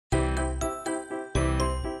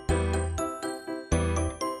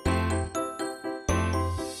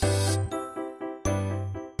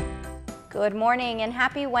Good morning and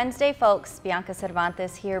happy Wednesday, folks. Bianca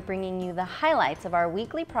Cervantes here bringing you the highlights of our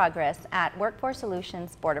weekly progress at Workforce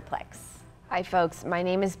Solutions Borderplex. Hi folks, my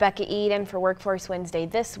name is Becca Eid, and for Workforce Wednesday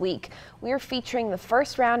this week, we are featuring the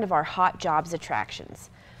first round of our Hot Jobs attractions.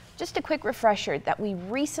 Just a quick refresher that we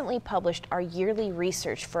recently published our yearly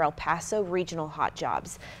research for El Paso Regional Hot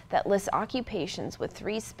Jobs that lists occupations with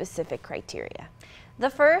 3 specific criteria. The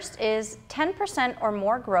first is 10% or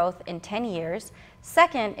more growth in 10 years.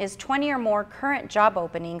 Second is 20 or more current job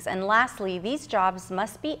openings. And lastly, these jobs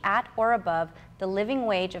must be at or above the living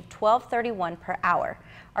wage of $12.31 per hour.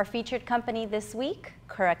 Our featured company this week,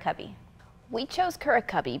 Curacubby. We chose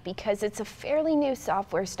Curacubby because it's a fairly new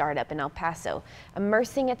software startup in El Paso,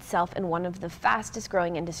 immersing itself in one of the fastest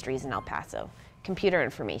growing industries in El Paso, computer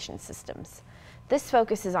information systems. This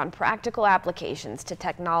focuses on practical applications to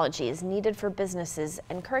technologies needed for businesses,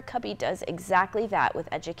 and Curacubby does exactly that with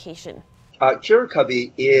education.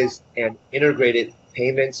 Curacubby is an integrated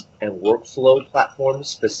payments and workflow platform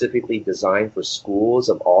specifically designed for schools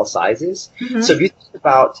of all sizes. So if you think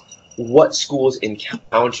about what schools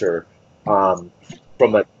encounter from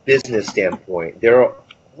a business standpoint, there are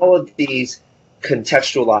all of these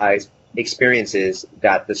contextualized experiences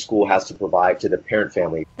that the school has to provide to the parent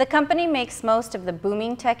family. The company makes most of the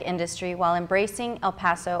booming tech industry while embracing El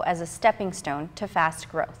Paso as a stepping stone to fast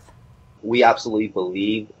growth. We absolutely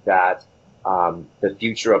believe that the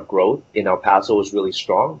future of growth in El Paso is really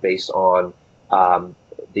strong based on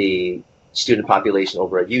the student population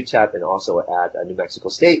over at UTEP and also at New Mexico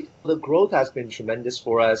State. The growth has been tremendous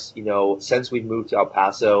for us. You know, since we've moved to El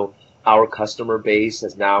Paso, our customer base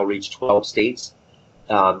has now reached 12 states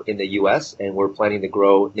in the U.S., and we're planning to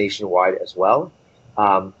grow nationwide as well.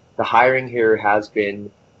 The hiring here has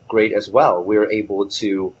been great as well. We're able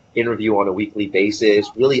to interview on a weekly basis,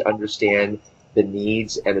 really understand the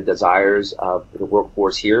needs and the desires of the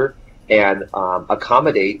workforce here, and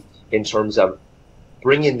accommodate in terms of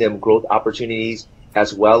bringing them growth opportunities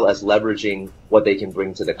as well as leveraging what they can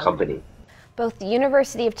bring to the company. Both the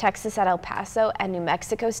University of Texas at El Paso and New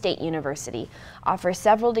Mexico State University offer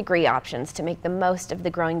several degree options to make the most of the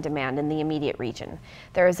growing demand in the immediate region.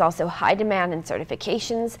 There is also high demand in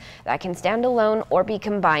certifications that can stand alone or be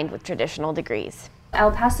combined with traditional degrees.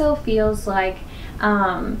 El Paso feels like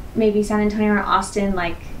maybe San Antonio or Austin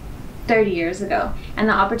like 30 years ago, and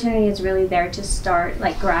the opportunity is really there to start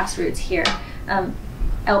like grassroots here.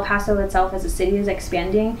 El Paso itself as a city is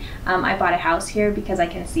expanding. I bought a house here because I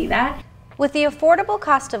can see that. With the affordable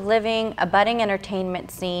cost of living, a budding entertainment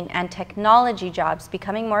scene, and technology jobs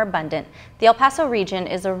becoming more abundant, the El Paso region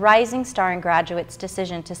is a rising star in graduates'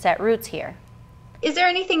 decision to set roots here. Is there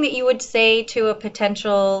anything that you would say to a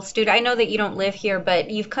potential student? I know that you don't live here, but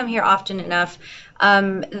you've come here often enough.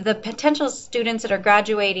 The potential students that are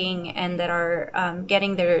graduating and that are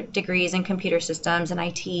getting their degrees in computer systems and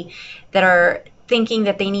IT that are thinking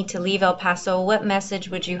that they need to leave El Paso, what message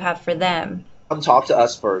would you have for them? Come talk to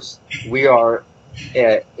us first. We are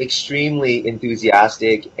extremely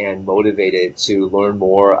enthusiastic and motivated to learn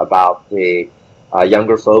more about the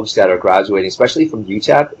younger folks that are graduating, especially from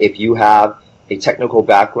UTEP. If you have a technical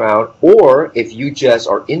background, or if you just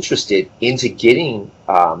are interested into getting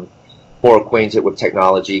more acquainted with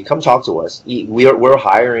technology, come talk to us. We're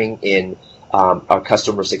hiring in our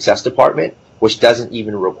customer success department, which doesn't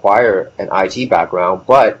even require an IT background.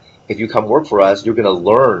 But if you come work for us, you're going to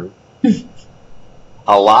learn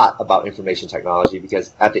a lot about information technology,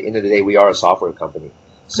 because at the end of the day, we are a software company.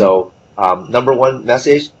 So number one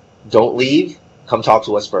message, don't leave, come talk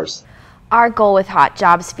to us first. Our goal with Hot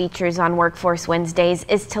Jobs features on Workforce Wednesdays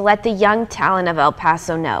is to let the young talent of El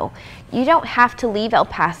Paso know you don't have to leave El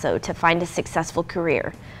Paso to find a successful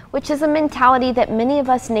career, which is a mentality that many of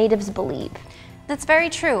us natives believe. That's very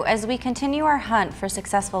true. As we continue our hunt for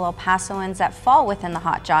successful El Pasoans that fall within the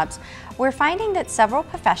hot jobs, we're finding that several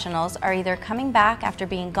professionals are either coming back after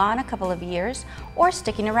being gone a couple of years or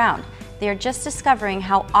sticking around. They are just discovering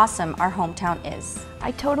how awesome our hometown is.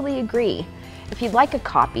 I totally agree. If you'd like a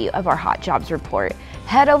copy of our Hot Jobs report,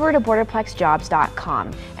 head over to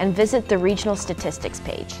borderplexjobs.com and visit the regional statistics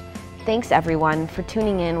page. Thanks everyone for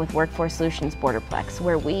tuning in with Workforce Solutions Borderplex,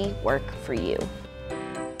 where we work for you.